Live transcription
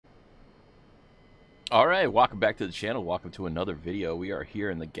Alright, welcome back to the channel. Welcome to another video. We are here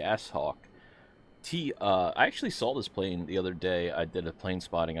in the Goshawk. I actually saw this plane the other day. I did a plane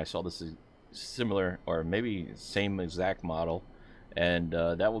spotting. I saw this similar, or maybe same exact model. And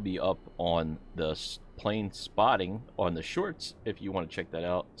that will be up on the plane spotting on the shorts if you want to check that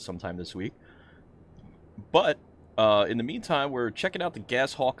out sometime this week. But in the meantime, we're checking out the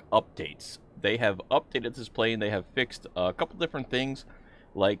Goshawk updates. They have updated this plane. They have fixed a couple different things.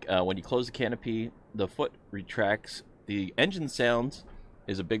 Like when you close the canopy, the foot retracts. The engine sounds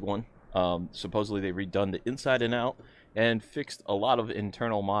is a big one. Supposedly they redone the inside and out and fixed a lot of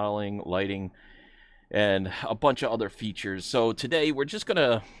internal modeling, lighting, and a bunch of other features. So today we're just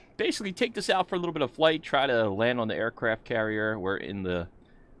gonna basically take this out for a little bit of flight, try to land on the aircraft carrier. We're in the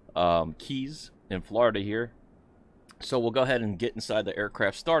Keys in Florida here. So we'll go ahead and get inside the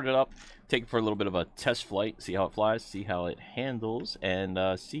aircraft, start it up, take it for a little bit of a test flight, see how it flies, see how it handles, and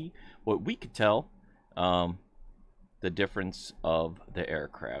see what we could tell the difference of the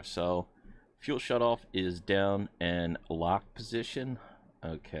aircraft. So fuel shutoff is down and lock position.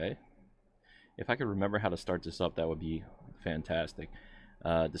 Okay. If I could remember how to start this up, that would be fantastic.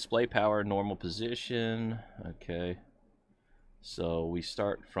 Display power, normal position. Okay. So we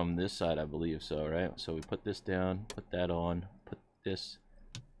start from this side, I believe so, right? So we put this down, put that on, put this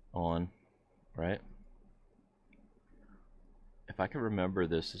on, right? If I can remember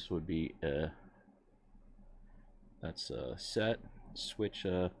this would be that's set, switch.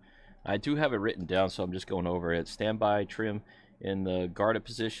 I do have it written down, so I'm just going over it. Standby trim in the guarded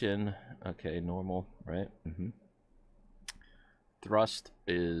position. Okay, normal, right? Thrust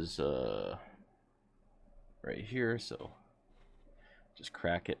is right here, so just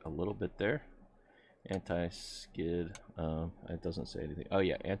crack it a little bit there. Anti-skid, it doesn't say anything. Oh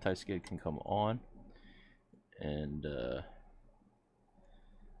yeah, anti-skid can come on. And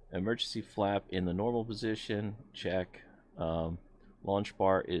emergency flap in the normal position, check. Launch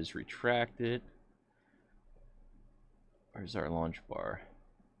bar is retracted. Where's our launch bar?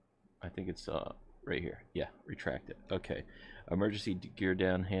 I think it's right here. Yeah, retracted. Okay. Emergency gear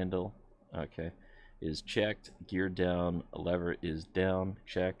down handle. Okay. Is checked. Gear down lever is down.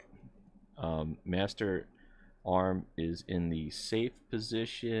 Check. Master arm is in the safe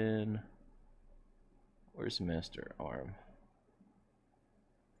position. Where's master arm?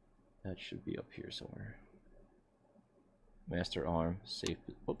 That should be up here somewhere. Master arm, safe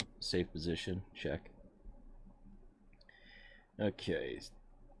position. Check. Okay.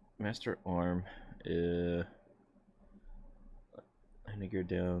 Master arm. Gear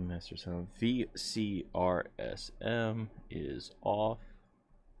down, master sound. VCRSM is off.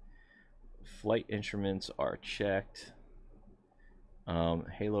 Flight instruments are checked.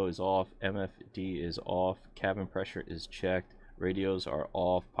 Halo is off. MFD is off. Cabin pressure is checked. Radios are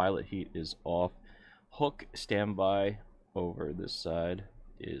off. Pilot heat is off. Hook standby over this side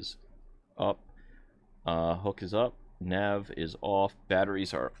is up. Hook is up. Nav is off.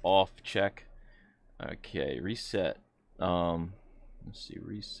 Batteries are off. Check. Okay, reset. Let's see,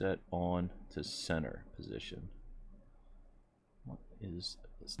 reset on to center position. What is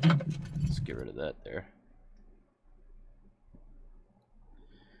this? Let's get rid of that there.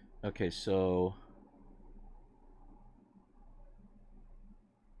 Okay, so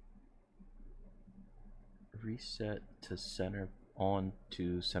reset to center, on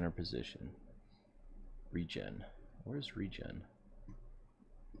to center position. Regen. Where's regen?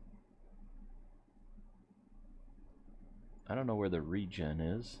 I don't know where the regen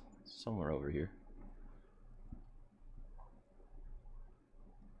is. It's somewhere over here.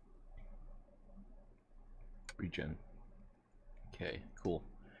 Regen. Okay, cool.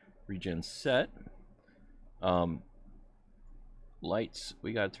 Regen set. Lights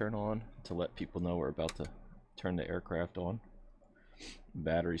we gotta turn on to let people know we're about to turn the aircraft on.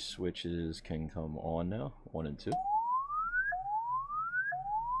 Battery switches can come on now. 1 and 2.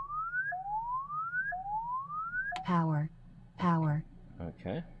 Power.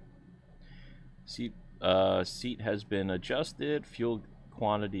 Okay. Seat has been adjusted. Fuel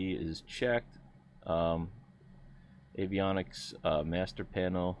quantity is checked. Avionics master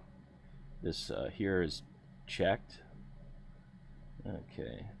panel. This here is checked.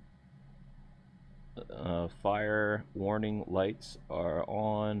 Okay. Fire warning lights are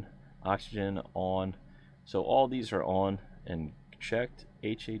on. Oxygen on. So all these are on and checked.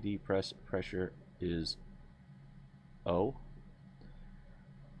 HAD pressure is O.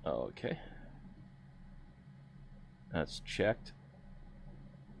 Okay. That's checked.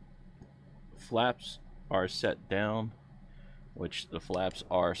 Flaps are set down, which the flaps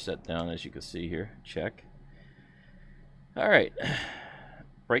are set down as you can see here. Check. All right.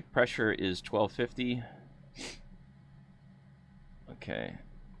 Brake pressure is 1250. Okay,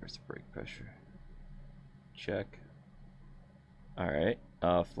 where's the brake pressure? Check. Alright,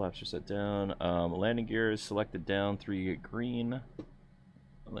 flaps are set down. Landing gear is selected down, 3 green.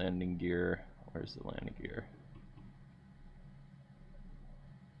 Landing gear, where's the landing gear?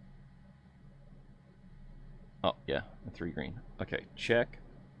 Oh, yeah, 3 green. Okay, check.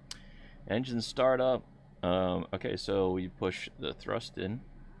 Engine startup. Okay, so we push the thrust in.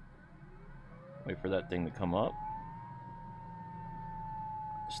 Wait for that thing to come up.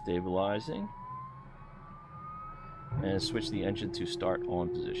 Stabilizing. And switch the engine to start on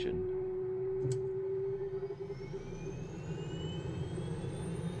position.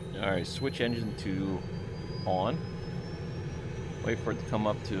 Alright, switch engine to on. Wait for it to come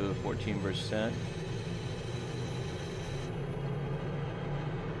up to 14%.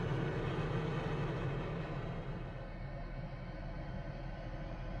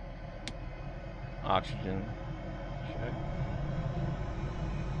 Oxygen. Check.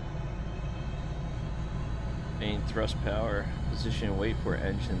 Main thrust power. Position, wait for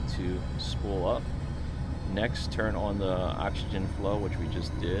engine to spool up. Next, turn on the oxygen flow, which we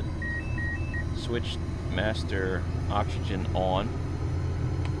just did. Switch master oxygen on.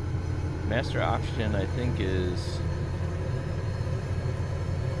 Master oxygen, I think, is...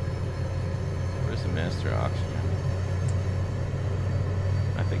 Where's the master oxygen?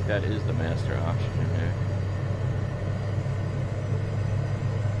 I think that is the master oxygen there.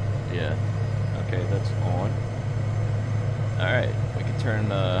 Yeah. Okay, that's on. Alright, we can turn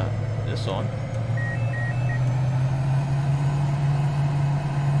this on.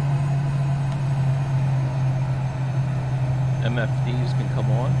 MFDs can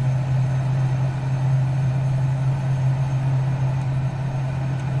come on.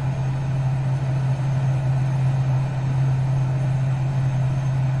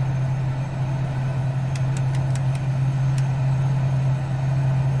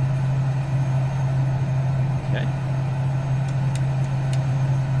 Okay.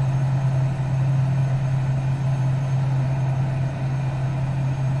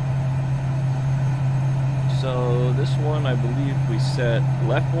 So this one, I believe we set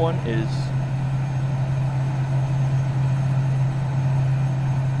left one is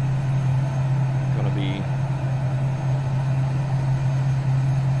gonna be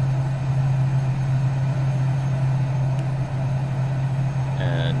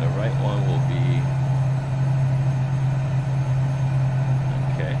and the right one will be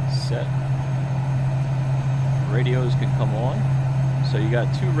okay, set. Radios can come on. So you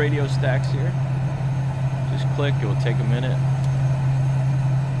got 2 radio stacks here. Just click, it will take a minute.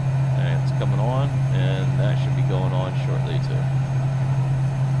 And it's coming on, and that should be going on shortly too.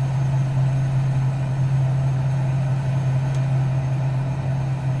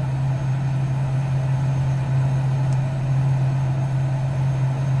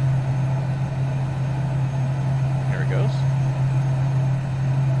 Here it goes.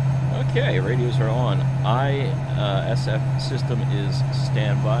 Okay, radios are on. ISF system is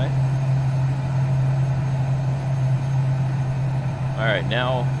standby. Alright,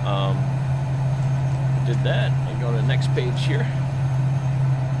 now, did that. I go to the next page here.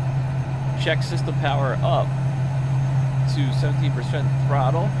 Check system power up to 17%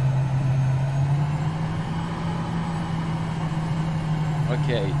 throttle.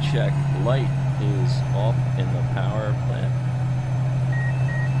 Okay, check. Light is off in the power plant.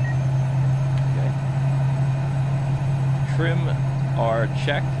 Okay. Trim are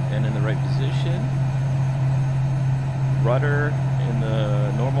checked and in the right position. Rudder in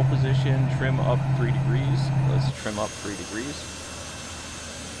the normal position, trim up 3 degrees. Let's trim up 3 degrees.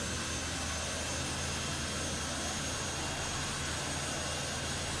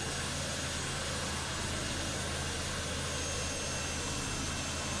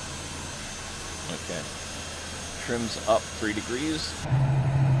 Okay. Trims up 3 degrees.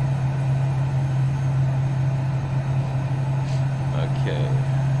 Okay.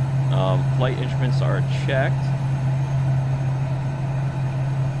 Flight instruments are checked.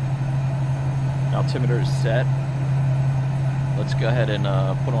 Altimeter is set. Let's go ahead and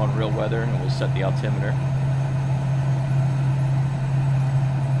put on real weather and we'll set the altimeter.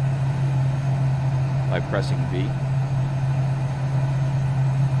 By pressing V.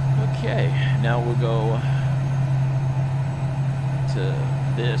 Okay, now we'll go to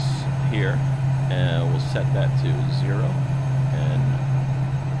this here and we'll set that to 0 and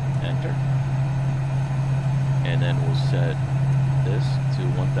enter. And then we'll set this to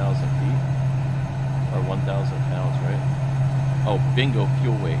 1,000 feet. Or 1,000 pounds, right? Oh, bingo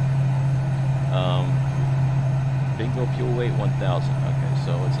fuel weight. Bingo fuel weight 1,000. Okay,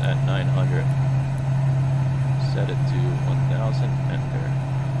 so it's at 900. Set it to 1000, enter.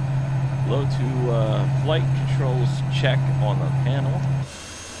 Low to flight controls check on the panel.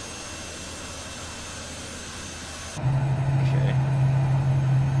 Okay.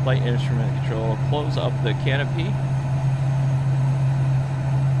 Flight instrument control, close up the canopy.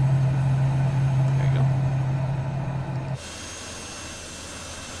 There you go.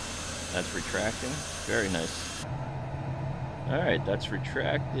 That's retracting. Very nice. Alright, that's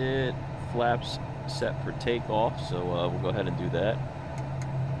retracted. Flaps set for takeoff, so we'll go ahead and do that.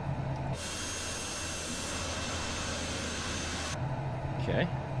 Okay.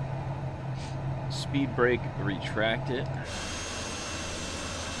 Speed brake retracted.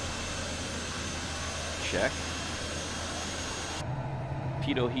 Check.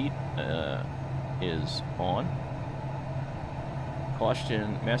 Pitot heat is on.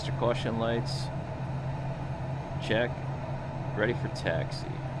 Caution, master caution lights. Check. Ready for taxi.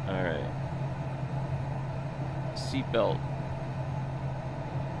 Alright. Seatbelt.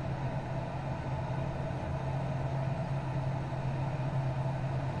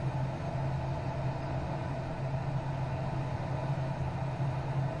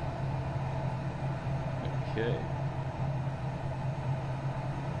 Okay.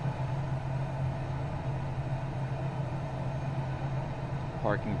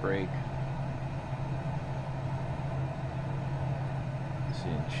 Parking brake. See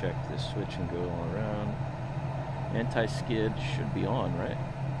and check this switch and go around. Anti-skid should be on, right?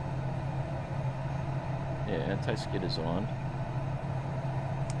 Yeah, anti-skid is on.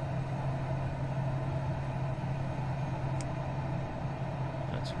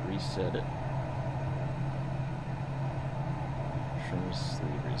 Let's reset it. Trim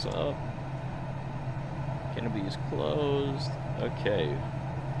sleevers up. Canopy is closed. Okay.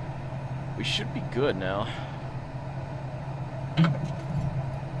 We should be good now.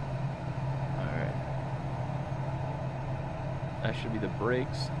 That should be the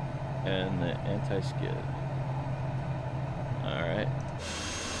brakes and the anti-skid. Alright.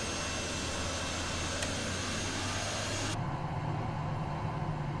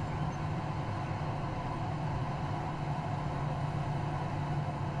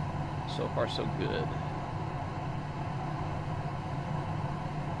 So far, so good.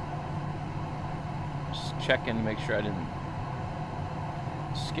 Just checking, make sure I didn't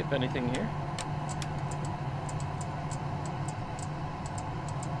skip anything here.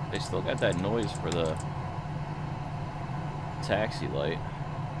 They still got that noise for the taxi light.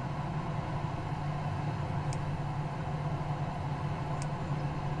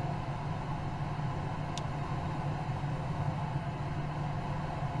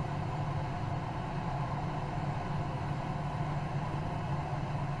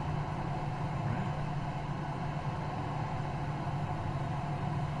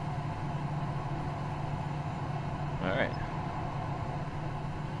 All right.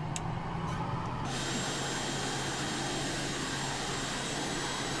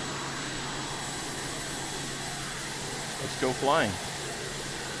 Let's go flying.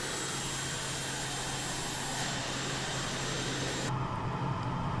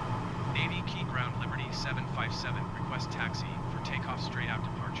 Navy Key Ground Liberty 757. Request taxi for takeoff straight out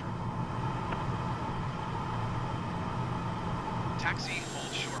departure. Taxi,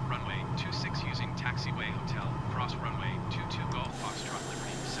 hold short runway 26 using taxiway hotel. Cross runway 22 Golf Foxtrot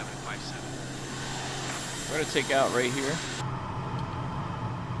Liberty 757. We're going to take out right here.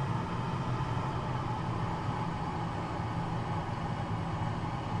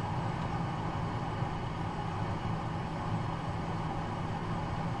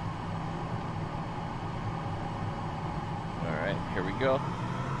 Here we go.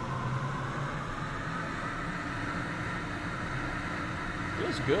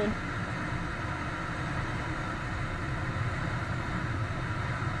 Feels good.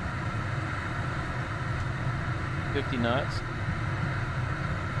 $50 knots.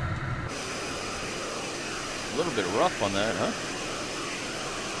 A little bit rough on that, huh?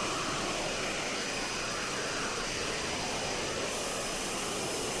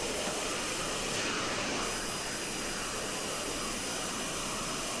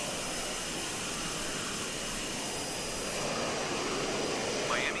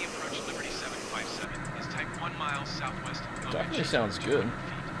 Southwest. Definitely sounds good.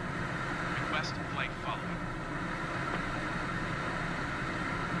 Request flight following.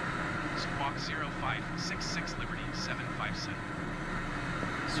 Squawk 0566 Liberty 757.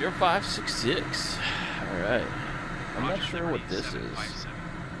 0566. All right. I'm not sure what this is.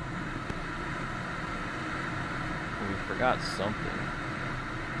 We forgot something.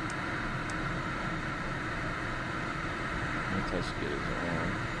 Anti-skid is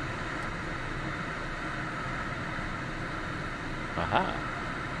on. Aha!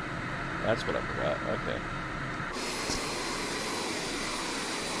 That's what I forgot. Okay.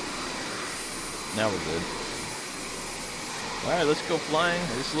 Now we're good. Alright, let's go flying.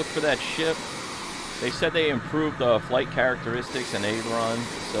 Let's look for that ship. They said they improved flight characteristics and aileron,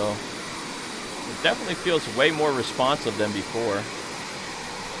 so it definitely feels way more responsive than before.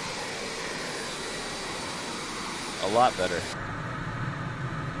 A lot better.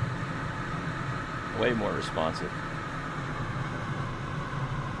 Way more responsive.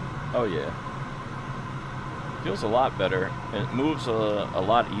 Oh yeah. Feels a lot better. And it moves a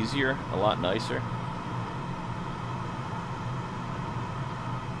lot easier, a lot nicer.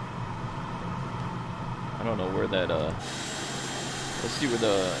 I don't know where that, let's see where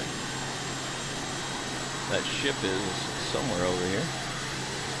that ship is. Somewhere over here.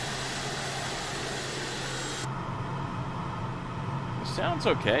 It sounds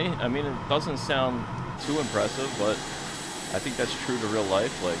okay. I mean, it doesn't sound too impressive, but I think that's true to real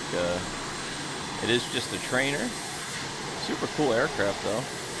life. Like, it is just a trainer. Super cool aircraft, though.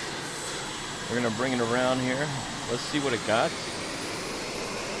 We're gonna bring it around here. Let's see what it got.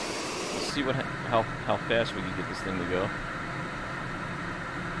 Let's see how fast we can get this thing to go.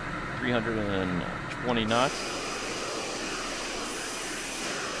 320 knots.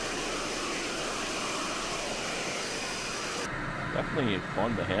 Definitely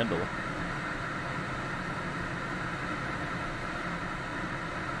fun to handle.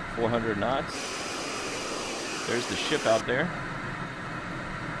 400 knots. There's the ship out there.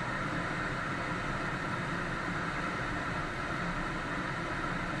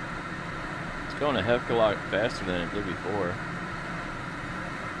 It's going a heck of a lot faster than it did before.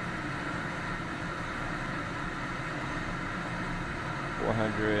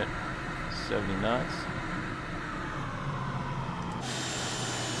 $470 knots.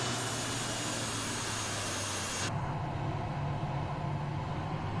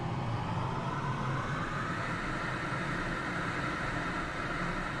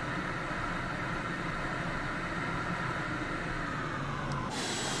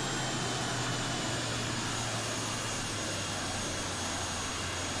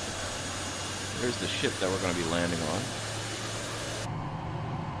 There's the ship that we're going to be landing on.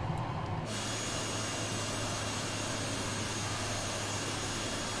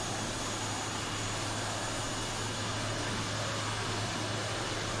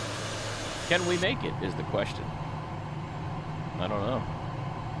 Can we make it, is the question. I don't know.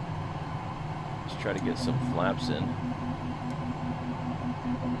 Let's try to get some flaps in.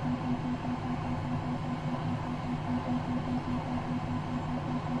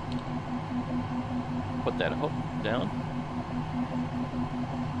 Put that hook down.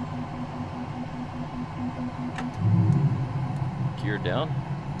 Gear down.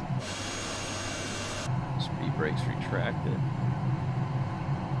 Speed brakes retracted.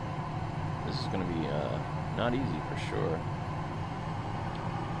 This is going to be not easy for sure.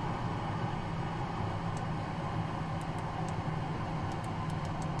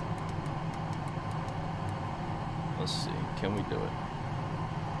 Let's see, can we do it?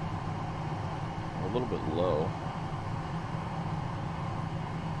 We're a little bit low.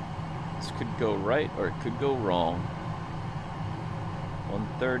 This could go right or it could go wrong.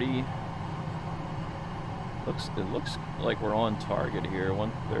 130. It looks like we're on target here.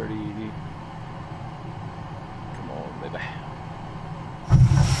 130. Come on, baby.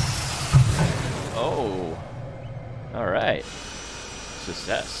 Oh. All right.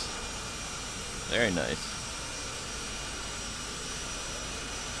 Success. Very nice.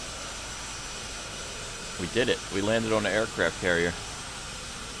 We did it. We landed on an aircraft carrier.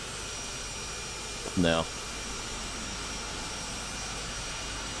 No.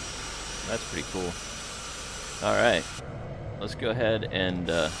 That's pretty cool. Alright. Let's go ahead and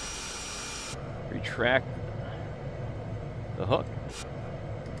retract the hook.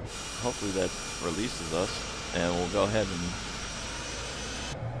 Hopefully that releases us. And we'll go ahead and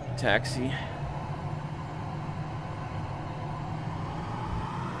taxi.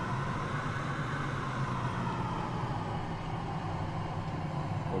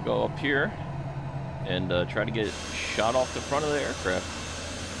 We'll go up here and try to get shot off the front of the aircraft.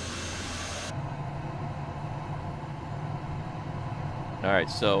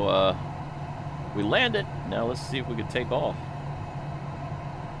 Alright, so we landed. Now let's see if we can take off.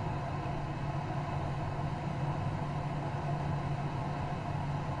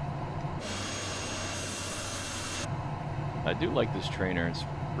 I do like this trainer. It's a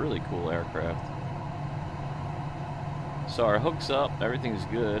really cool aircraft. So our hook's up. Everything's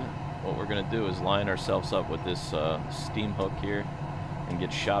good. what we're going to do is line ourselves up with this steam hook here and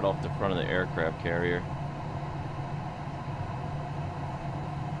get shot off the front of the aircraft carrier.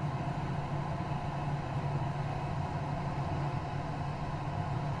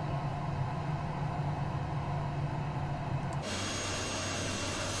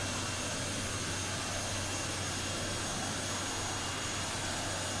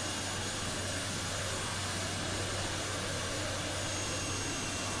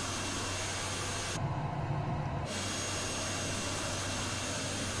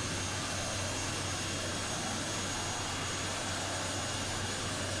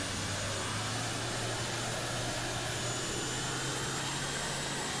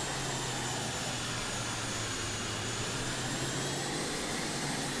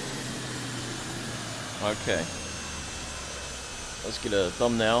 Okay, let's get a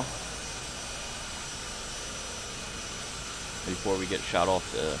thumbnail before we get shot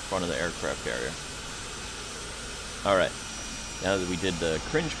off the front of the aircraft carrier. Alright, now that we did the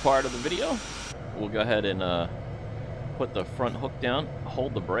cringe part of the video, we'll go ahead and put the front hook down,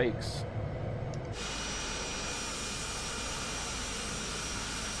 hold the brakes.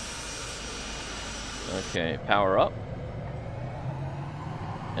 Okay, power up.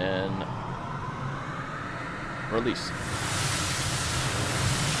 And release.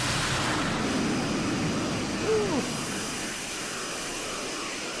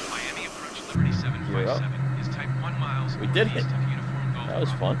 Miami approach Liberty 757 is type 1 miles. We did it. That was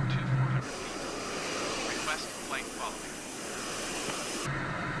fun. To 400 feet. Request flight following.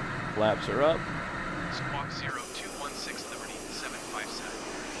 Flaps are up. Squawk 0216 Liberty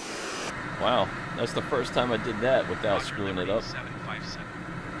 757. Wow, that's the first time I did that without Roger, screwing Liberty it up. 757.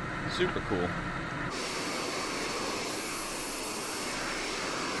 Super cool.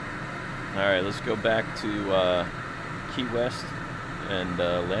 Alright, let's go back to Key West and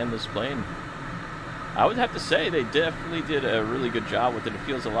land this plane. I would have to say they definitely did a really good job with it. It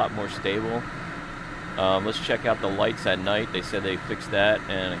feels a lot more stable. Let's check out the lights at night. They said they fixed that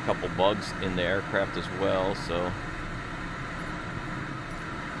and a couple bugs in the aircraft as well, so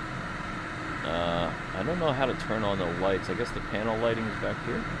I don't know how to turn on the lights. I guess the panel lighting is back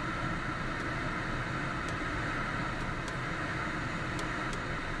here.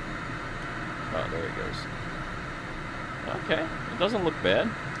 Oh, there it goes. Okay, it doesn't look bad.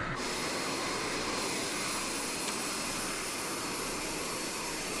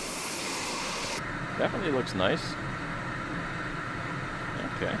 Definitely looks nice.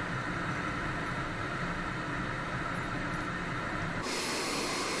 Okay.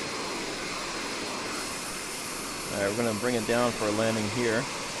 Alright, we're going to bring it down for a landing here.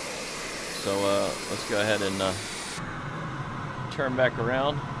 So let's go ahead and turn back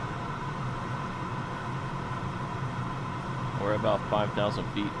around. We're about 5,000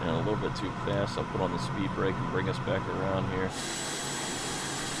 feet and a little bit too fast. I'll put on the speed brake and bring us back around here.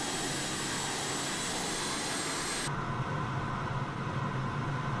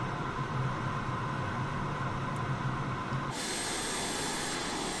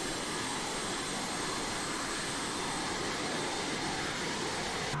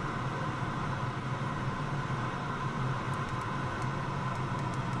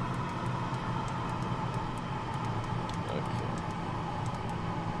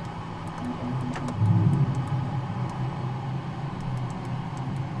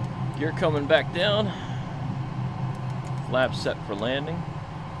 Gear coming back down. Flaps set for landing.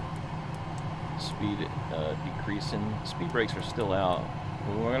 Speed decreasing. Speed brakes are still out.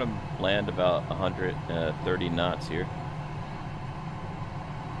 We're going to land about 130 knots here.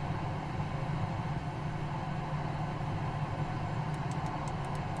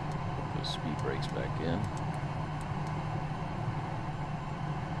 Put those speed brakes back in.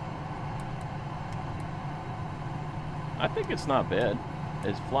 I think it's not bad.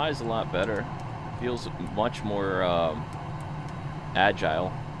 It flies a lot better. Feels much more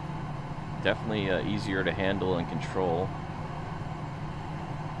agile. Definitely easier to handle and control.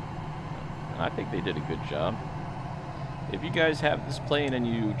 I think they did a good job. If you guys have this plane and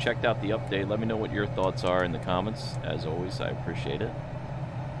you checked out the update, let me know what your thoughts are in the comments. As always, I appreciate it.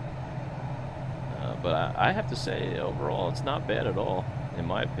 But I have to say, overall, it's not bad at all, in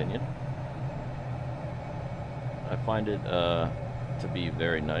my opinion. I find it to be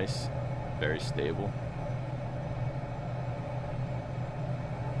very nice, very stable.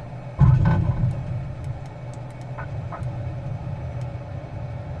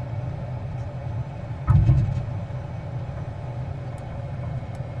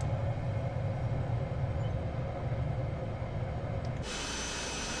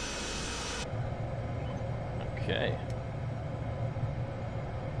 Okay.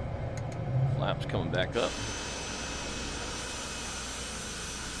 coming back up.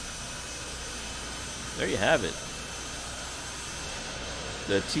 There you have it.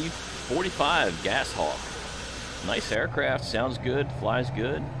 The T-45 Goshawk. Nice aircraft, sounds good, flies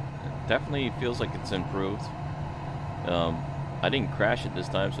good. Definitely feels like it's improved. I didn't crash it this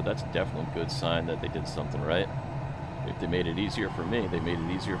time, so that's definitely a good sign that they did something right. If they made it easier for me, they made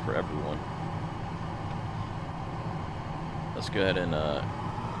it easier for everyone. Let's go ahead and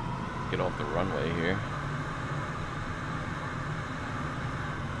get off the runway here.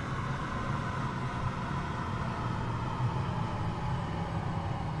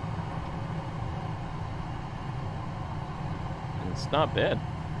 And it's not bad.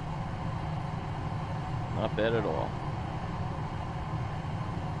 Not bad at all.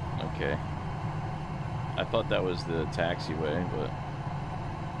 Okay. I thought that was the taxiway, but...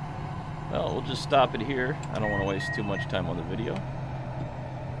 well, we'll just stop it here. I don't want to waste too much time on the video.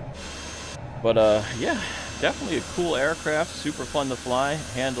 But, yeah, definitely a cool aircraft. Super fun to fly.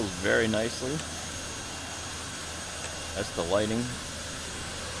 Handles very nicely. That's the lighting.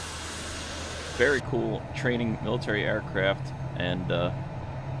 Very cool training military aircraft. And,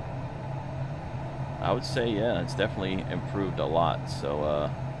 I would say, yeah, it's definitely improved a lot. So,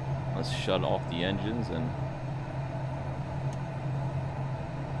 let's shut off the engines and...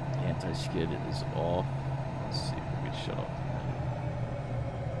 anti-skid is off. Let's see if we can shut off the engine.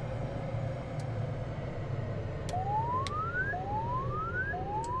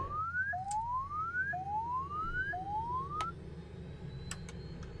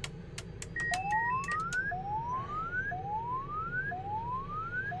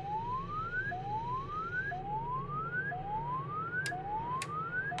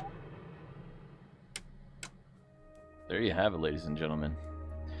 There you have it, ladies and gentlemen.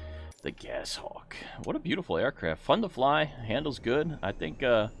 The Goshawk. What a beautiful aircraft. Fun to fly. Handles good. I think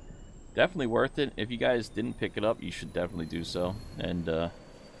definitely worth it. If you guys didn't pick it up, you should definitely do so. And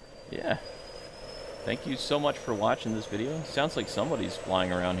yeah. Thank you so much for watching this video. Sounds like somebody's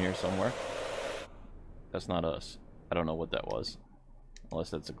flying around here somewhere. That's not us. I don't know what that was. Unless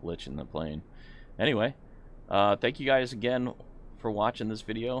that's a glitch in the plane. Anyway, thank you guys again for watching this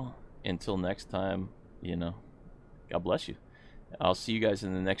video. Until next time, you know, God bless you. I'll see you guys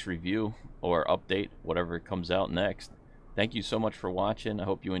in the next review or update, whatever comes out next. Thank you so much for watching. I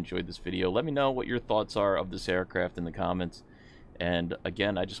hope you enjoyed this video. Let me know what your thoughts are of this aircraft in the comments. And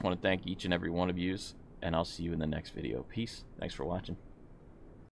again, I just want to thank each and every one of you. And I'll see you in the next video. Peace. Thanks for watching.